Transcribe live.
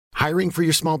Hiring for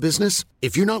your small business?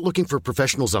 If you're not looking for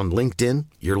professionals on LinkedIn,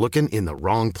 you're looking in the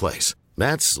wrong place.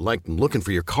 That's like looking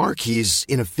for your car keys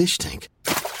in a fish tank.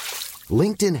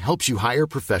 LinkedIn helps you hire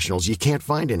professionals you can't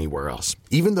find anywhere else,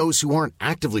 even those who aren't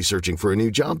actively searching for a new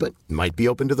job but might be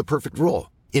open to the perfect role.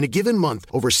 In a given month,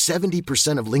 over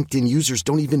 70% of LinkedIn users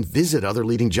don't even visit other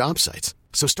leading job sites.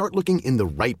 So start looking in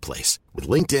the right place.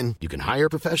 With LinkedIn, you can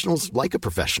hire professionals like a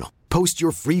professional. Post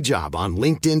your free job on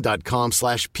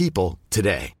linkedin.com/people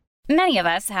today. Many of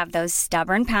us have those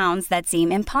stubborn pounds that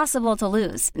seem impossible to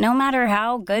lose, no matter how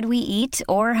good we eat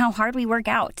or how hard we work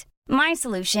out. My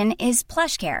solution is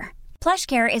PlushCare.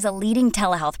 PlushCare is a leading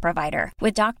telehealth provider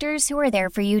with doctors who are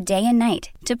there for you day and night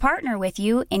to partner with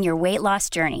you in your weight loss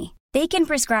journey. They can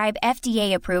prescribe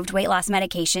FDA-approved weight loss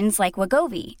medications like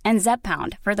Wegovy and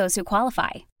Zepbound for those who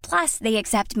qualify. Plus, they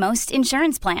accept most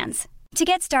insurance plans. To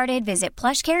get started, visit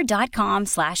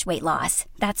plushcare.com/weightloss.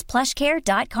 That's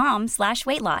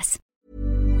plushcare.com/weightloss.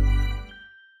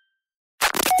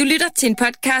 Du lytter til en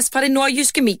podcast fra Det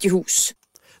Nordjyske Mediehus.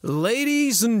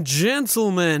 Ladies and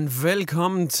gentlemen,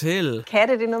 velkommen til...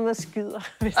 Katte, det er noget med skyder,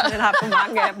 hvis man har for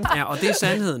mange af dem. Ja, og det er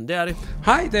sandheden, det er det.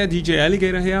 Hej, det er DJ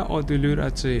Alligator her, og du lytter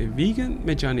til Weekend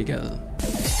med Johnny Gade.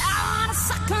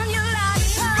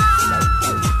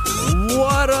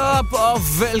 What up, og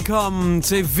velkommen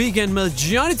til Weekend med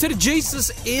Johnny to the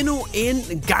Jesus endnu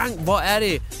en gang. Hvor er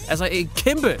det altså en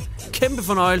kæmpe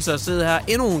fornøjelse at sidde her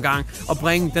endnu en gang og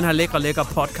bringe den her lækre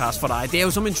podcast for dig. Det er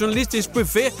jo som en journalistisk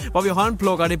buffet, hvor vi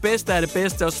håndplukker det bedste af det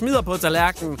bedste og smider på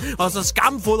tallerkenen, og så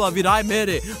skamfodrer vi dig med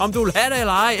det. Om du vil have det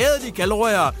eller ej, æd de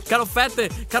kalorier. Kan du fatte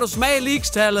det? Kan du smage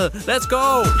leaks-tallet? Let's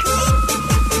go!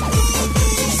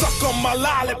 Så kommer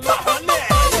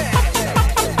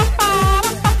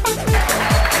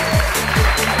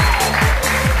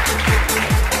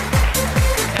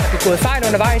Gået fejl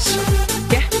undervejs.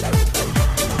 Ja.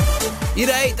 I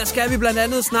dag, der skal vi blandt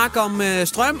andet snakke om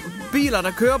strøm, biler,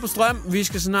 der kører på strøm. Vi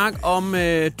skal snakke om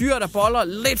dyr, der boller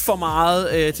lidt for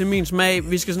meget til min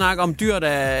smag. Vi skal snakke om dyr,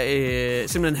 der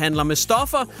simpelthen handler med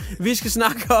stoffer. Vi skal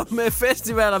snakke om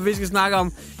festivaler. Vi skal snakke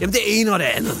om det ene og det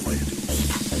andet.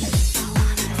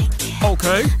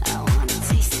 Okay.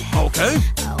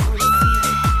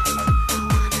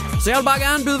 Så jeg vil bare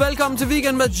gerne byde velkommen til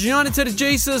Weekend med Johnny to the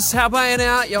Jesus her på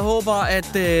ANR. Jeg håber, at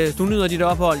du nyder dit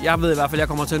ophold. Jeg ved i hvert fald, at jeg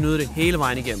kommer til at nyde det hele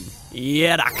vejen igennem.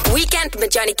 Ja, tak. Weekend med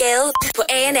Johnny Gade på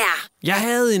ANR. Jeg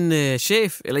havde en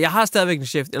chef, eller jeg har stadigvæk en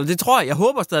chef, eller det tror jeg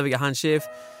håber stadigvæk, at jeg har en chef.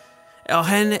 Og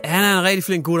han er en rigtig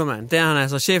flink guttermand. Det er han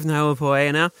altså, chefen herude på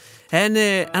ANR. Han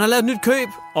har lavet et nyt køb,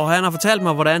 og han har fortalt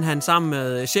mig, hvordan han sammen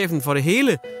med chefen for det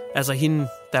hele, altså hende,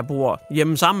 der bor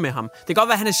hjemme sammen med ham. Det kan godt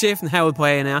være, at han er chefen herude på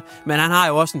ANR, men han har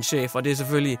jo også en chef, og det er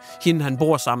selvfølgelig hende, han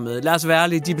bor sammen med. Lad os være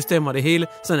ærlige, de bestemmer det hele.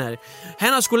 Sådan er det. Han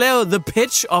har skulle lave the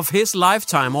pitch of his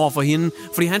lifetime over for hende,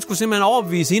 fordi han skulle simpelthen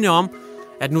overbevise hende om,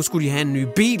 at nu skulle de have en ny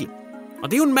bil.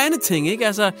 Og det er jo en mandeting, ikke?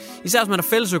 Altså, især hvis man er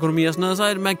fællesøkonomi og sådan noget, så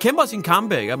er det, man kæmper sine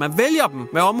kampe, ikke? Og man vælger dem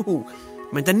med omhu.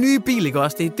 Men den nye bil, ikke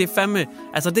også? Det er fandme...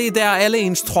 Altså, det er der, alle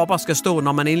ens tropper skal stå,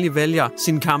 når man endelig vælger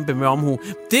sin kampe med omhu.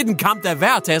 Det er den kamp, der er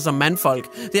værd at tage som mandfolk.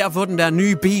 Det er at få den der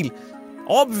nye bil.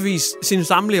 Overbevise sine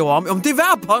samlever om, det er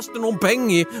værd at poste nogle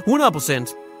penge i.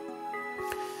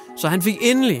 100%. Så han fik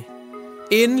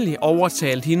endelig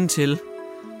overtalt hende til,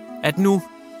 at nu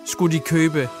skulle de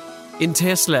købe en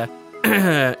Tesla.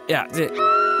 Det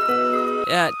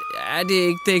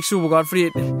er ikke super godt, fordi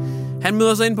han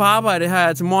møder sig ind på arbejde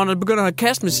her til morgen, og begynder at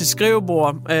kaste med sit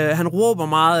skrivebord. Han råber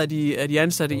meget af de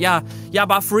ansatte. Jeg er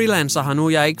bare freelancer her nu,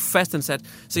 jeg er ikke fastansat,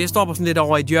 så jeg står på sådan lidt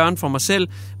over i et hjørne for mig selv.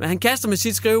 Men han kaster med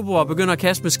sit skrivebord og begynder at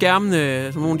kaste med skærmene,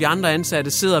 som nogle af de andre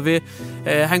ansatte sidder ved.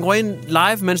 Han går ind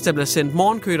live, mens der bliver sendt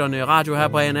morgenkøterne radio her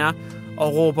på ANR,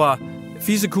 og råber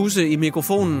fissekusse i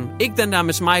mikrofonen. Ikke den der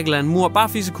med Michael and Moore, bare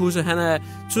fissekusse. Han er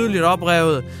tydeligt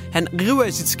oprevet. Han river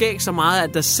i sit skæg så meget,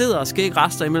 at der sidder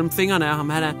skægrester imellem fingrene af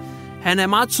ham. Han er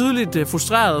meget tydeligt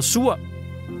frustreret og sur.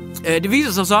 Det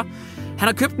viser sig så, han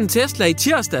har købt en Tesla i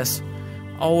tirsdags.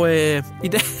 Og i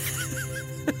dag...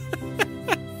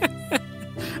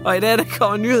 og i dag, der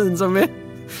kommer nyheden så med,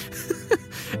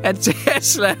 at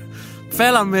Tesla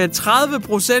falder med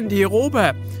 30% i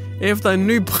Europa efter en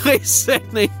ny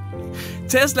prissætning.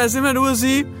 Tesla er simpelthen ude at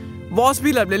sige, vores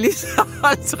biler bliver lige så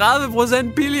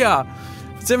 30% billigere.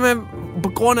 Simpelthen på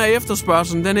grund af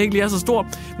efterspørgselen, den er ikke lige så stor.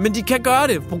 Men de kan gøre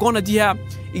det på grund af de her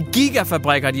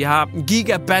gigafabrikker, de har.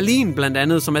 Giga Berlin blandt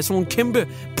andet, som er sådan nogle kæmpe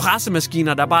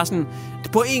pressemaskiner, der bare sådan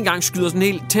på en gang skyder sådan en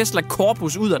hel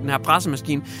Tesla-korpus ud af den her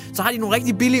pressemaskine. Så har de nogle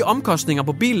rigtig billige omkostninger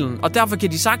på bilen, og derfor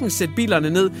kan de sagtens sætte bilerne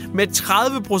ned med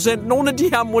 30%. Nogle af de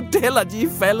her modeller, de er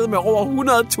faldet med over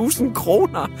 100.000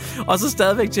 kroner, og så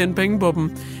stadigvæk tjene penge på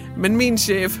dem. Men min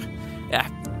chef, ja,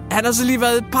 han har så lige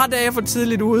været et par dage for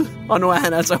tidligt ude, og nu er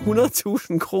han altså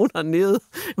 100.000 kroner nede,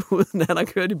 uden han har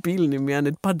kørt i bilen i mere end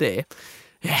et par dage.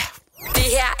 Ja. Det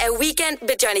her er Weekend med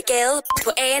Johnny Gade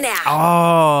på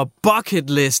ANR. Bucket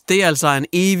list, det er altså en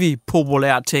evig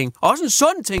populær ting. Også en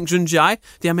sund ting, synes jeg,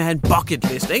 det her med at have en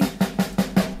bucket list, ikke?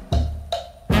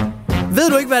 Ved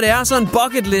du ikke, hvad det er? Så en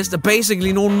bucket list er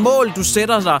basically nogle mål, du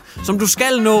sætter sig, som du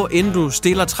skal nå, inden du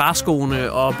stiller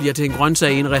træskoene og bliver til en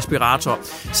grøntsag i en respirator.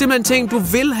 Simpelthen ting, du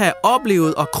vil have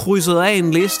oplevet og krydset af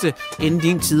en liste, inden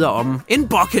din tid er om. En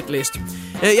bucket list.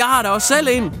 Jeg har da også selv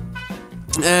en.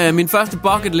 Min første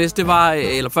bucket list, det var,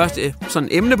 eller første sådan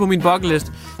emne på min bucket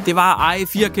list, det var at eje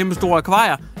 4 kæmpe store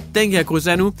akvarier. Den kan jeg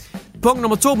krydse af nu. Punkt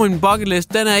nummer 2 på min bucket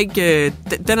list, den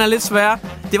er lidt svær.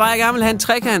 Det var, at jeg gerne ville have en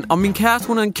trekant, og min kæreste,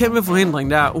 hun er en kæmpe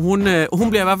forhindring der. Hun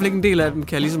bliver i hvert fald ikke en del af den,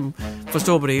 kan jeg ligesom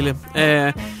forstå på det hele.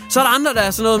 Så er der andre, der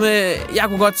er sådan noget med, jeg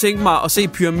kunne godt tænke mig at se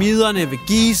pyramiderne ved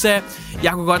Giza.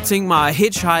 Jeg kunne godt tænke mig at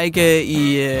hitchhike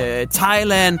i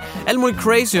Thailand. Alle mulige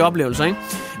crazy oplevelser, ikke?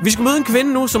 Vi skal møde en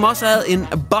kvinde nu, som også havde en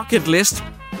bucket list.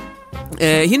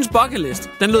 Hendes bucket list,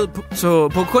 den lød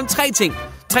på kun 3 ting.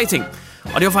 3 ting.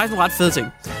 Og det var faktisk nogle ret fede ting.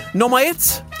 Nummer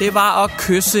 1, det var at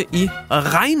kysse i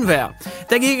regnvejr.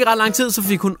 Der gik ikke ret lang tid, så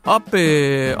fik hun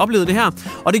oplevet det her.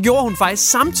 Og det gjorde hun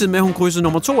faktisk samtidig med, at hun krydsede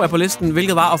nummer 2 af på listen,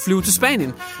 hvilket var at flyve til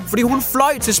Spanien. Fordi hun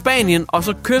fløj til Spanien, og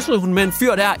så kyssede hun med en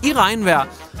fyr der i regnvejr.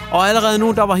 Og allerede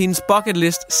nu, der var hendes bucket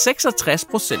list 66%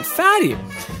 færdig.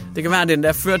 Det kan være, at den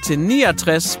der førte til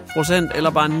 69%, eller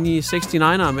bare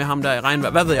 69'ere med ham der i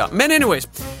regnvejr. Hvad ved jeg? Men anyways,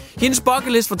 hendes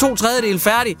bucket list var 2/3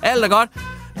 færdig. Alt er godt.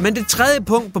 Men det 3.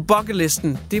 punkt på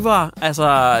bucketlisten, det var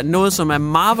altså noget, som er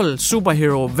Marvel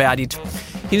superhero-værdigt.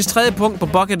 Hendes 3. punkt på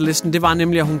bucketlisten, det var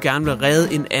nemlig, at hun gerne vil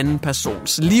redde en anden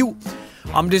persons liv.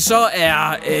 Om det så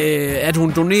er, at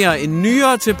hun donerer en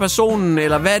nyre til personen,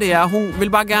 eller hvad det er. Hun vil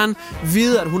bare gerne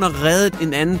vide, at hun har reddet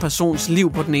en anden persons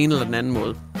liv på den ene eller den anden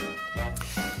måde.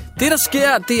 Det, der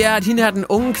sker, det er, at hende her, den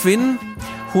unge kvinde,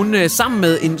 hun sammen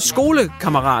med en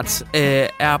skolekammerat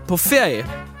er på ferie.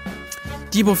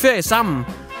 De er på ferie sammen,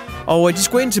 og de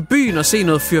skulle ind til byen og se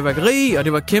noget fyrværkeri, og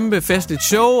det var et kæmpe festligt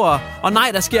show, og nej,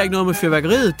 der sker ikke noget med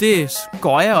fyrværkeriet, det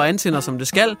går af og antænder, som det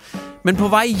skal. Men på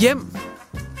vej hjem,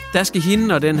 der skal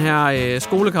hende og den her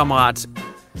skolekammerat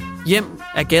hjem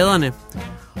af gaderne,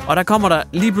 og der kommer der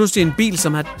lige pludselig en bil,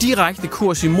 som har direkte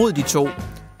kurs imod de to.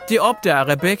 Det opdager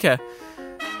Rebecca,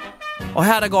 og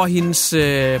her der går hendes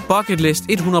bucket list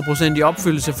 100% i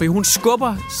opfyldelse, for hun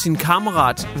skubber sin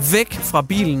kammerat væk fra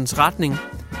bilens retning.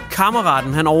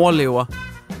 Kammeraten, han overlever,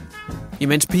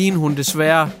 imens pigen, hun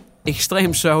desværre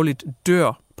ekstremt sørgeligt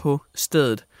dør på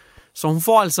stedet. Så hun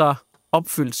får altså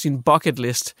opfyldt sin bucket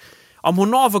list. Om hun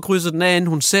når at få krydset den af, inden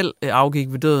hun selv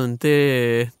afgik ved døden,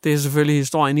 det er selvfølgelig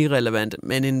historien irrelevant,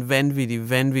 men en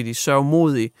vanvittig,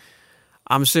 sørgmodig,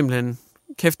 simpelthen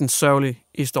kæft en sørgelig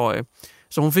historie.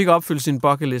 Så hun fik opfyldt sin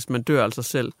bucket list, men dør altså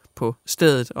selv på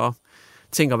stedet, og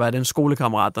tænker at være den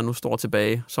skolekammerat, der nu står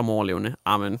tilbage som overlevende.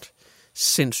 Amen.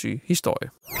 Sindssyg historie.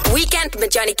 Weekend med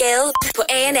Johnny Gade på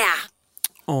ANR.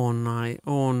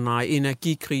 Åh nej,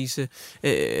 energikrise,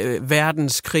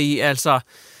 verdenskrig, altså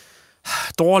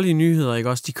dårlige nyheder, ikke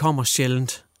også? De kommer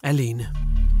sjældent alene.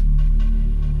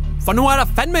 For nu er der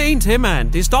fandme en til,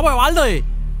 mand. Det stopper jo aldrig.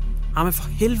 Men for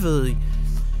helvede.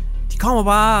 De kommer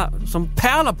bare som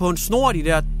perler på en snor, de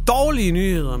der dårlige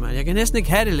nyheder, mand. Jeg kan næsten ikke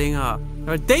have det længere.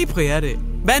 Depri er det.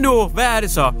 Hvad nu? Hvad er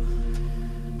det så?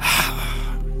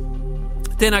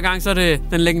 Denne gang så er det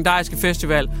den legendariske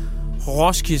festival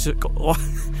Roskilde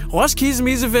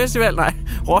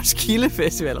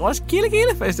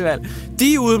Festival.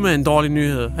 De er ude med en dårlig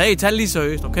nyhed. Hey, tag det lige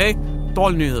seriøst, okay?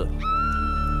 Dårlig nyhed.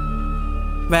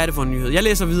 Hvad er det for en nyhed? Jeg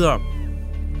læser videre.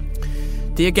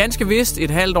 Det er ganske vist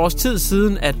et halvt års tid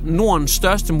siden, at Nordens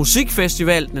største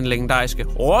musikfestival, den legendariske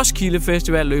Roskilde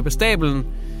Festival, løb af stablen.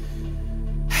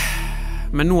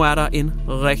 Men nu er der en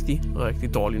rigtig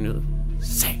dårlig nyhed.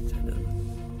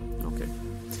 Okay.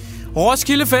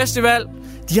 Roskilde Festival,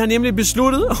 de har nemlig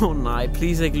besluttet... nej,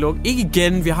 please ikke luk. Ikke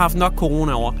igen, vi har haft nok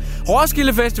corona over.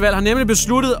 Roskilde Festival har nemlig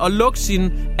besluttet at lukke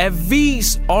sin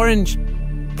avis Orange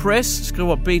Press,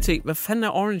 skriver BT. Hvad fanden er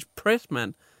Orange Press,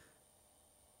 mand?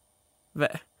 Hvad?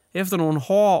 Efter nogle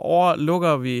hårde år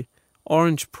lukker vi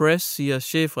Orange Press, siger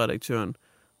chefredaktøren,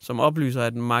 som oplyser,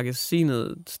 at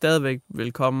magasinet stadigvæk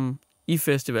vil komme i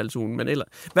festivalsugen. Men ellers...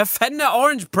 Hvad fanden er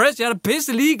Orange Press? Jeg er da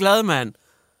pisse ligeglad, mand.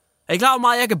 Er I klar, hvor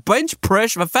meget jeg kan bench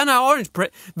press? Hvad fanden er Orange Press?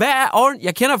 Hvad er Orange?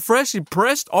 Jeg kender freshly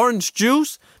pressed orange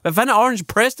juice. Hvad fanden er Orange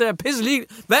Press? Det er pisse ligeglad.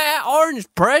 Hvad er Orange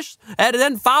Press? Er det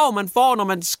den farve, man får, når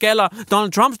man skaller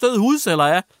Donald Trumps døde hudceller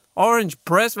af? Orange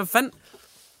Press? Hvad fanden...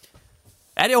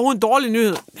 Er det overhovedet en dårlig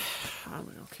nyhed?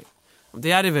 Okay.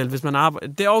 Det er det vel, hvis man arbejder.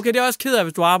 Det er også ked af,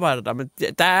 hvis du arbejder der, men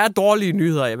der er dårlige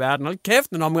nyheder i verden. Hold kæft,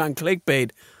 en omgang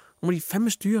clickbait. Nu må de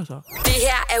fandme styre sig. Det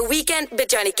her er Weekend med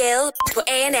Johnny Gade på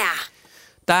ANR.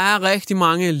 Der er rigtig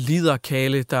mange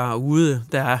liderkale derude.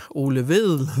 Der er Ole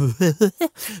Vedel,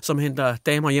 som henter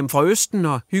damer hjem fra Østen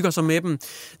og hygger sig med dem.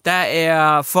 Der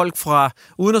er folk fra,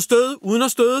 uden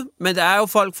at støde, men der er jo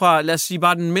folk fra, lad os sige,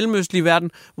 bare den mellemøstlige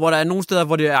verden, hvor der er nogle steder,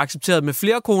 hvor det er accepteret med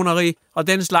flerkoneri og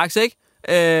den slags, ikke?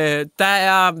 Der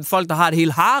er folk, der har et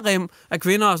helt harem af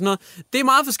kvinder og sådan noget. Det er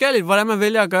meget forskelligt, hvordan man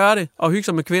vælger at gøre det og hygge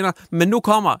sig med kvinder. Men nu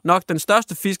kommer nok den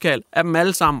største fiskal af dem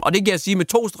alle sammen, og det kan jeg sige med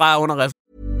 2 streger under.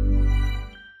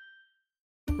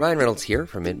 Ryan Reynolds here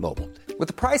from Mint Mobile. With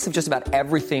the price of just about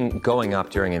everything going up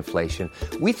during inflation,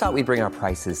 we thought we'd bring our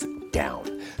prices down.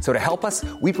 So to help us,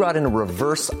 we brought in a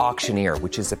reverse auctioneer,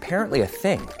 which is apparently a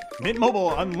thing. Mint Mobile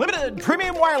Unlimited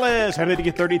Premium Wireless. How to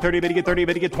get 30, 30, bit to get 30,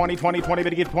 bit to get 20, 20, 20,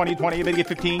 bit to get 20, 20, bit to get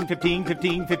 15, 15,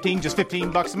 15, 15, just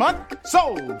 $15 a month?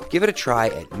 Sold! Give it a try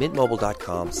at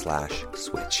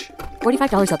mintmobile.com/switch.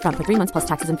 $45 up front for 3 months plus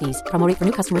taxes and fees. Promo rate for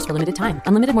new customers for limited time.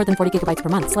 Unlimited more than 40 gigabytes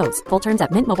per month. Slows full terms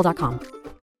at mintmobile.com.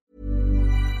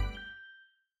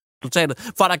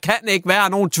 For der kan ikke være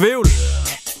nogen tvivl.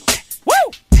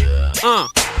 Woo!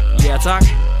 Ja, tak.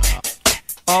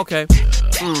 Okay.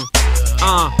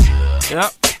 Ja.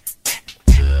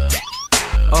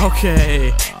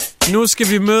 Okay. Nu skal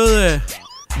vi møde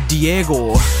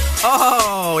Diego.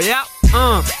 Ja.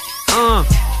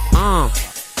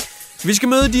 Vi skal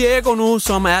møde Diego nu,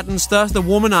 som er den største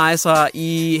womanizer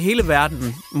i hele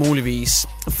verden, muligvis.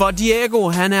 For Diego,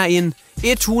 han er en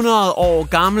 100 år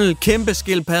gammel kæmpe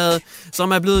skildpadde,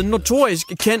 som er blevet notorisk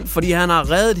kendt, fordi han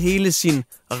har reddet hele sin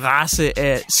race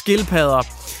af skildpadder.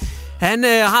 Han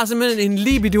har simpelthen en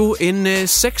libido, en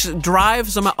sex drive,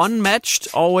 som er unmatched,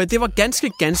 og det var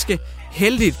ganske, ganske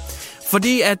heldigt,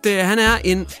 fordi at han er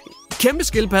en kæmpe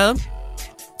skildpadde,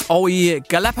 og i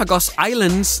Galapagos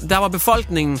Islands, der var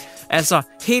befolkningen altså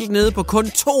helt nede på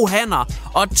kun 2 hanner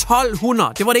og 12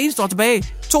 hunder. Det var det eneste, der var tilbage.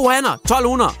 2 hanner, 12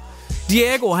 hunder.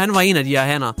 Diego, han var en af de her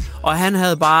hanner, og han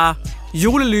havde bare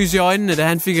julelys i øjnene, da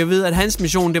han fik at vide, at hans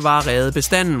mission, det var at redde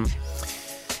bestanden.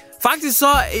 Faktisk så,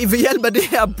 ved hjælp af det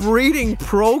her breeding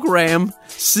program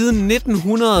siden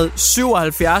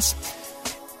 1977,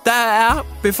 der er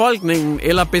befolkningen,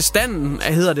 eller bestanden,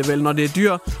 hedder det vel, når det er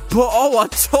dyr, på over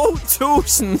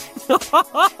 2.000.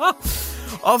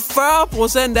 Og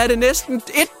 40% af det, næsten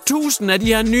 1.000 af de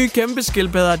her nye kæmpe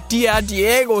skildpadder, de er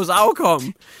Diegos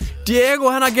afkom. Diego,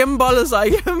 han har gennemboldet sig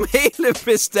igennem hele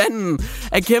bestanden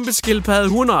af kæmpe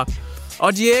skildpaddehunder.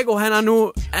 Og Diego, han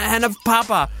er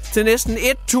papa til næsten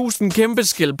 1.000 kæmpe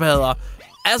skildpadder.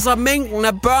 Altså mængden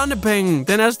af børnepenge,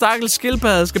 den her stakkels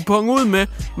skildpadde skal punge ud med.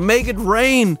 Make it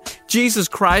rain. Jesus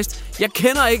Christ. Jeg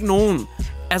kender ikke nogen.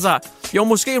 Altså, jo,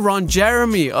 måske Ron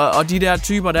Jeremy og de der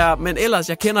typer der, men ellers,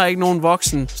 jeg kender ikke nogen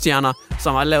voksenstjerner,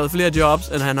 som har lavet flere jobs,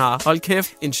 end han har. Hold kæft,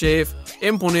 en chef.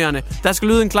 Imponerende. Der skal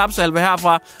lyde en klapsalve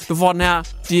herfra. Du får den her,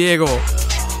 Diego.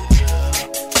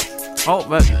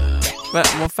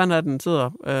 Hvor fanden er den sidder?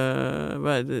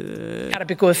 Hvad er det? Er der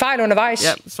begået fejl undervejs?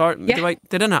 Ja, sorry. Ja.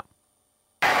 Det er den her.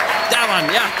 Der var den,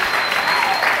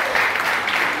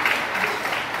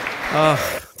 ja.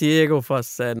 Diego for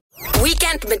satan.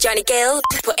 Weekend med Johnny Gade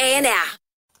på ANR.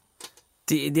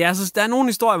 Det er der er nogle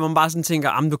historier, hvor man bare sådan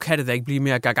tænker, du kan det da ikke blive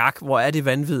mere gagak. Hvor er det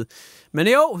vanvid? Men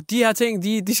jo, de her ting,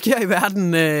 de sker i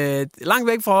verden langt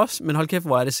væk fra os. Men hold kæft,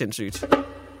 hvor er det sindssygt.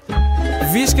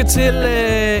 Vi skal til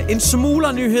en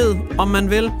smuglernyhed, om man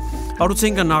vil. Og du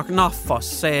tænker nok, for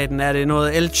satan, er det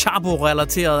noget El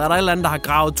Chapo-relateret? Er der et eller andet, der har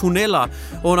gravet tunneller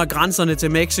under grænserne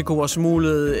til Mexico og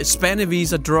smuglet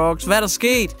spandevis af drugs? Hvad er der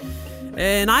sket?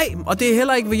 Nej, og det er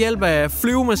heller ikke ved hjælp af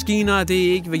flyvemaskiner, det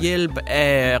er ikke ved hjælp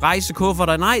af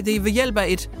rejsekufferter, nej, det er ved hjælp af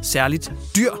et særligt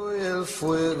dyr.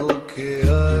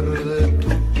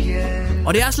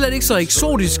 Og det er slet ikke så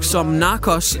eksotisk, som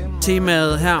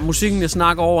Narcos-temaet her, musikken jeg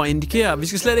snakker over, indikerer. Vi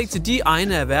skal slet ikke til de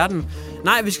egne af verden.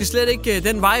 Nej, vi skal slet ikke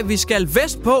den vej, vi skal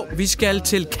vestpå. Vi skal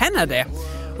til Canada,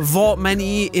 hvor man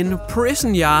i en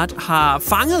prison yard har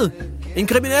fanget en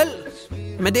kriminel.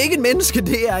 Men det er ikke en menneske,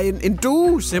 det er en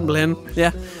due, simpelthen.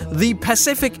 Ja. The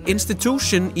Pacific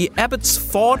Institution i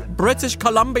Abbotsford, British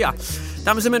Columbia. Der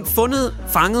har man simpelthen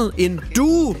fanget en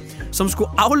due, som skulle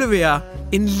aflevere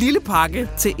en lille pakke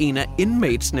til en af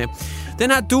inmatesne.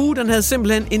 Den her due, den havde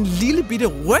simpelthen en lille bitte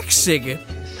rygsække.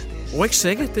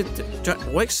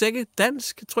 Rygsække,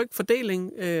 dansk, trykfordeling,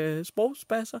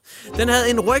 sprogspasser. Den havde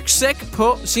en rygsæk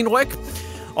på sin ryg.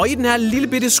 Og i den her lille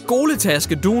bitte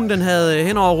skoletaske, duen den havde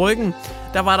hen over ryggen,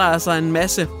 der var der altså en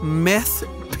masse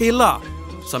meth-piller,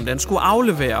 som den skulle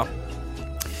aflevere.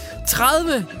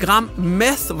 30 gram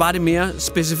meth var det mere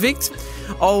specifikt.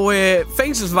 Og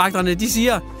fængselsvagterne, de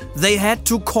siger, they had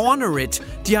to corner it.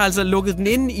 De har altså lukket den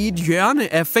inde i et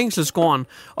hjørne af fængselsgården.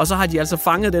 Og så har de altså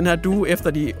fanget den her due,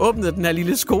 efter de åbnede den her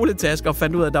lille skoletaske og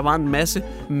fandt ud af, at der var en masse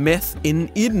meth inde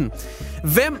i den.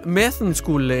 Hvem methen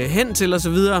skulle hen til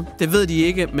osv., det ved de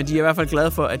ikke, men de er i hvert fald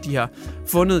glade for, at de har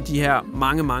fundet de her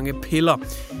mange piller.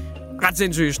 Ret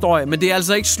sindssyg historie, men det er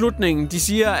altså ikke slutningen. De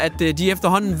siger, at de er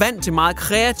efterhånden vant til meget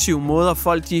kreative måder,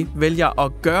 folk de vælger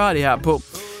at gøre det her på.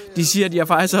 De siger, at de har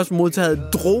faktisk også modtaget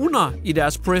droner i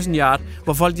deres prison yard,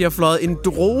 hvor folk de har fløjet en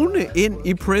drone ind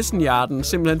i prison yarden,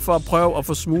 simpelthen for at prøve at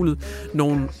få smuglet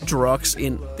nogle drugs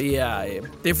ind. Det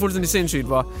er fuldstændig sindssygt,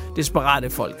 hvor desperate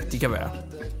folk de kan være.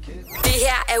 Det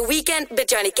her er Weekend med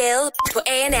Johnny Gade på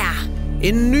ANR.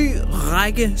 En ny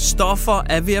række stoffer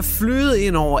er ved at flyde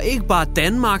ind over ikke bare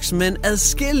Danmarks, men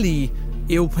adskillige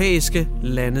europæiske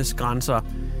landes grænser.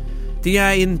 Det er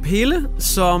en pille,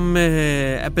 som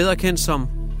er bedre kendt som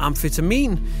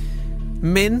amfetamin,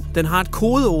 men den har et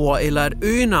kodeord eller et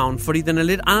øgenavn, fordi den er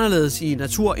lidt anderledes i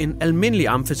natur end almindelig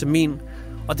amfetamin,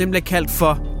 og den bliver kaldt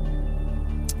for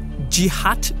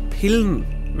jihad-pillen,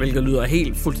 hvilket lyder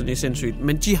helt fuldstændig sindssygt.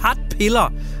 Men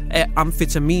jihad-piller er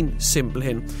amfetamin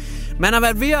simpelthen. Man har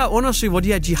været ved at undersøge, hvor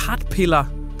de her jihad-piller,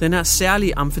 den her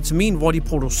særlige amfetamin, hvor de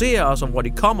produceres og hvor de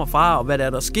kommer fra og hvad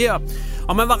der sker.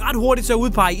 Og man var ret hurtigt til at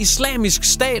udpege Islamisk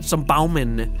Stat som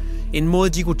bagmændene. En måde,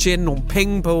 de kunne tjene nogle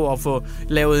penge på og få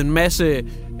lavet en masse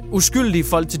uskyldige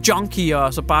folk til junkier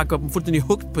og så bare gå dem fuldstændig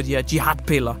hugt på de her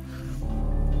jihad-piller.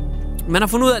 Man har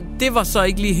fundet ud af, at det var så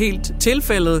ikke lige helt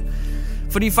tilfældet,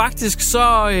 fordi faktisk så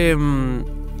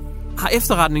har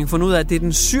efterretningen fundet ud af, at det er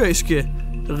den syriske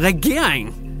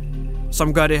regering,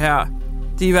 som gør det her.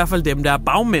 Det er i hvert fald dem, der er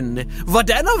bagmændene.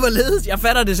 Hvordan og hvorledes? Jeg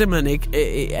fatter det simpelthen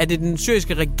ikke. Er det den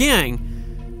syriske regering?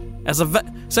 Altså,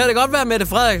 så kan det godt være, at Mette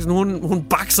Frederiksen, hun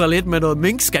bakser lidt med noget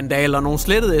minkskandal og nogle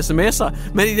slettede sms'er.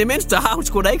 Men i det mindste har hun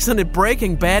sgu da ikke sådan et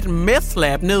Breaking Bad meth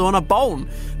lab ned under borgen.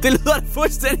 Det lyder da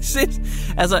fuldstændig sindssygt.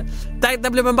 Altså, der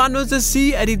bliver man bare nødt til at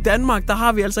sige, at i Danmark, der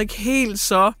har vi altså ikke helt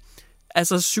så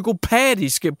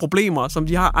psykopatiske problemer, som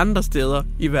de har andre steder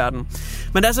i verden.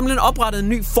 Men der er simpelthen oprettet en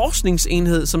ny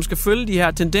forskningsenhed, som skal følge de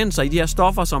her tendenser i de her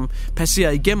stoffer, som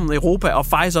passerer igennem Europa og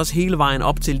faktisk også hele vejen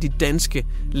op til de danske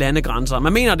landegrænser.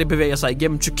 Man mener, det bevæger sig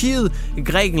igennem Tyrkiet,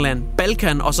 Grækenland,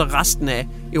 Balkan og så resten af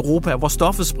Europa, hvor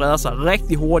stoffet spreder sig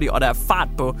rigtig hurtigt, og der er fart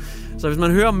på. Så hvis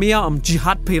man hører mere om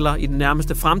jihadpiller i den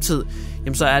nærmeste fremtid,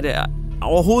 jamen så er det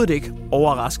overhovedet ikke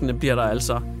overraskende, bliver der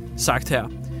altså sagt her.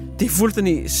 Det er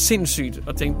fuldstændig sindssygt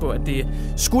at tænke på, at det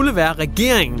skulle være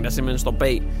regeringen, der simpelthen står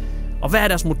bag. Og hvad er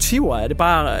deres motiver? Er det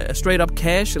bare straight up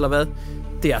cash, eller hvad?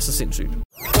 Det er så sindssygt.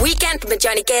 Weekend med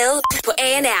Johnny Gade på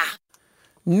ANR.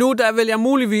 Nu der vil jeg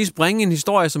muligvis bringe en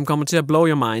historie, som kommer til at blow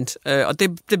your mind. Og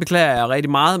det beklager jeg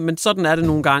rigtig meget, men sådan er det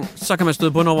nogle gange. Så kan man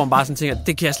støde på noget, hvor man bare sådan tænker,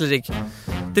 det kan jeg slet ikke.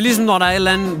 Det er ligesom, når der er en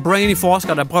eller anden brainy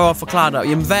forsker, der prøver at forklare dig,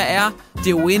 jamen hvad er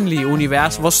det uendelige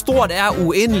univers? Hvor stort er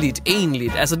uendeligt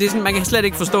egentlig? Altså det er sådan, man kan slet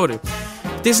ikke forstå det.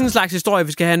 Det er sådan en slags historie,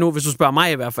 vi skal have nu, hvis du spørger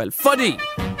mig i hvert fald. Fordi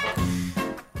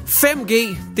 5G,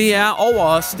 det er over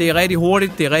os. Det er rigtig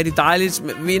hurtigt, det er rigtig dejligt.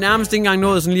 Vi er nærmest ikke engang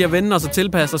nået sådan lige at vende os og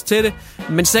tilpasse os til det.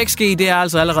 Men 6G, det er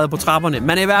altså allerede på trapperne.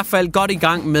 Man er i hvert fald godt i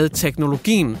gang med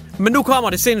teknologien. Men nu kommer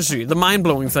det sindssygt, the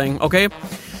mind-blowing thing, okay?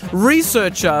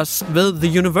 Researchers ved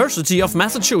the University of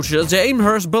Massachusetts,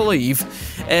 Amherst, believe,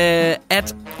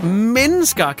 at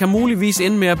mennesker kan muligvis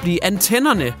ende med at blive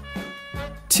antennerne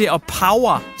til at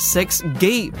power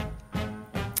 6G.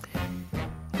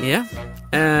 Ja.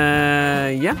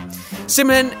 Ja.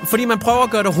 Simpelthen, fordi man prøver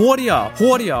at gøre det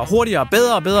hurtigere,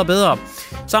 bedre.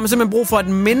 Så har man simpelthen brug for, at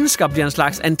mennesker bliver en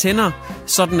slags antenner,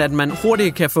 sådan at man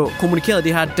hurtigt kan få kommunikeret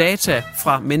det her data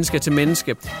fra menneske til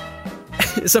menneske.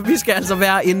 Så vi skal altså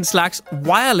være en slags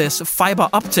wireless fiber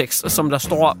optics, som der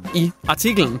står i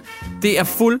artiklen. Det er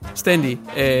fuldstændig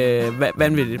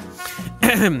vanvittigt.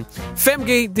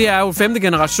 5G, det er jo 5.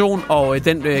 generation, og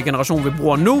den generation, vi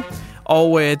bruger nu.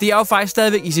 Og det er jo faktisk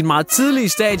stadigvæk i sit meget tidlige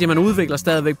stadie, man udvikler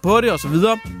stadigvæk på det osv.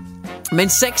 Men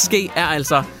 6G er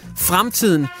altså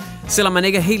fremtiden, selvom man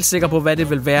ikke er helt sikker på, hvad det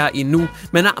vil være endnu.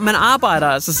 Men man arbejder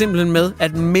altså simpelthen med,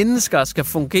 at mennesker skal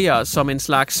fungere som en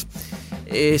slags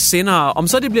sendere. Om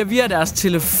så det bliver via deres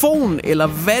telefon, eller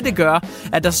hvad det gør,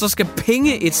 at der så skal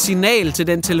pinge et signal til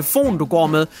den telefon, du går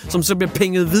med, som så bliver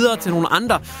pinget videre til nogle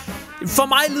andre. For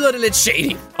mig lyder det lidt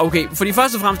shady. Okay, fordi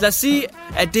først og fremmest, lad os sige,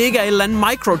 at det ikke er et eller andet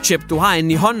microchip, du har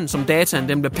inde i hånden, som dataen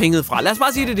den bliver pinget fra. Lad os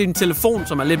bare sige, at det er din telefon,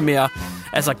 som er lidt mere,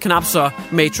 altså knap så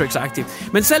Matrix-agtig.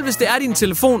 Men selv hvis det er din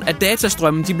telefon, at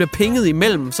datastrømmen de bliver pinget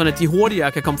imellem, så at de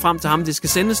hurtigere kan komme frem til ham, det skal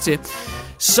sendes til,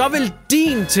 så vil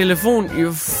din telefon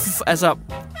jo,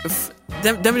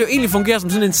 den vil jo egentlig fungere som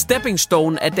sådan en stepping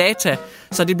stone af data,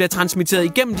 så det bliver transmitteret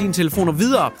igennem dine telefoner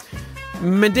videre.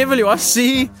 Men det vil jo også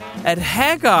sige, at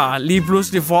hacker lige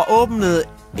pludselig får åbnet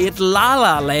et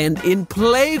la-la-land, en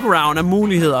playground af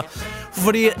muligheder.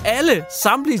 Fordi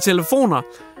samtlige telefoner,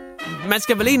 man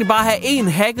skal vel egentlig bare have en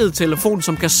hacket telefon,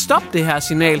 som kan stoppe det her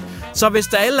signal. Så hvis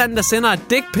der er et eller andet, der sender et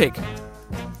dick pic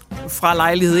fra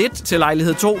lejlighed 1 til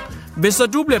lejlighed 2, hvis så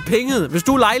du bliver pinget, hvis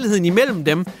du er lejligheden imellem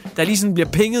dem, der lige sådan bliver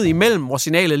pinget imellem, hvor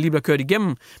signalet lige bliver kørt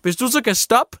igennem, hvis du så kan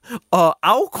stoppe og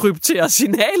afkryptere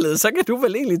signalet, så kan du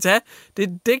vel egentlig tage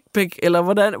det dick pic, eller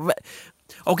hvordan?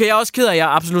 Okay, jeg er også ked af, at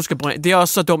jeg absolut skal bringe. Det er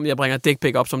også så dumt, at jeg bringer dick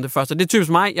pic op som det første. Det er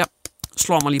typisk mig. Jeg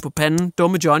slår mig lige på panden.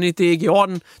 Dumme Johnny, det er ikke i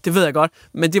orden. Det ved jeg godt.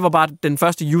 Men det var bare den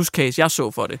første use case, jeg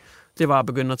så for det. Det var at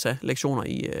begynde at tage lektioner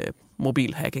i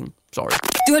mobil hacking. Sorry.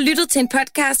 Du har lyttet til en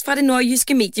podcast fra Det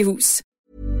Nordjyske Mediehus.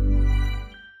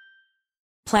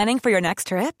 Planning for your next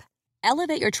trip?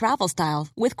 Elevate your travel style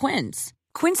with Quince.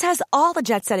 Quince has all the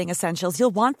jet-setting essentials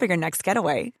you'll want for your next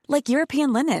getaway, like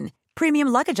European linen, premium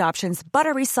luggage options,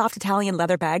 buttery soft Italian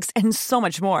leather bags, and so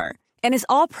much more. And is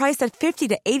all priced at 50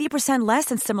 to 80% less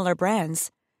than similar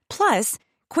brands. Plus,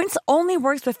 Quince only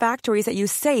works with factories that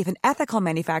use safe and ethical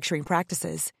manufacturing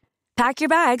practices. Pack your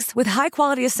bags with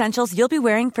high-quality essentials you'll be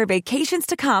wearing for vacations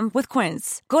to come with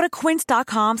Quince. Go to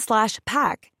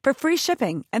quince.com/pack for free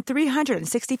shipping and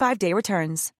 365-day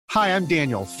returns. Hi, I'm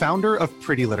Daniel, founder of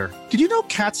Pretty Litter. Did you know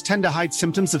cats tend to hide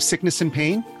symptoms of sickness and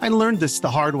pain? I learned this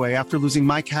the hard way after losing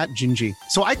my cat, Gingy.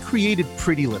 So I created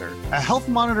Pretty Litter, a health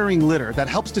monitoring litter that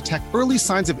helps detect early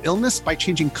signs of illness by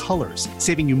changing colors,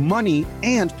 saving you money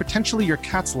and potentially your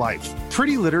cat's life.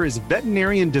 Pretty Litter is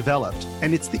veterinarian developed,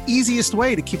 and it's the easiest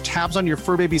way to keep tabs on your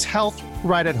fur baby's health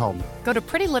right at home. Go to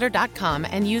prettylitter.com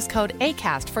and use code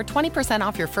ACAST for 20%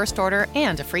 off your first order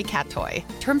and a free cat toy.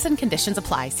 Terms and conditions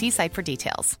apply. See site for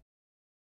details.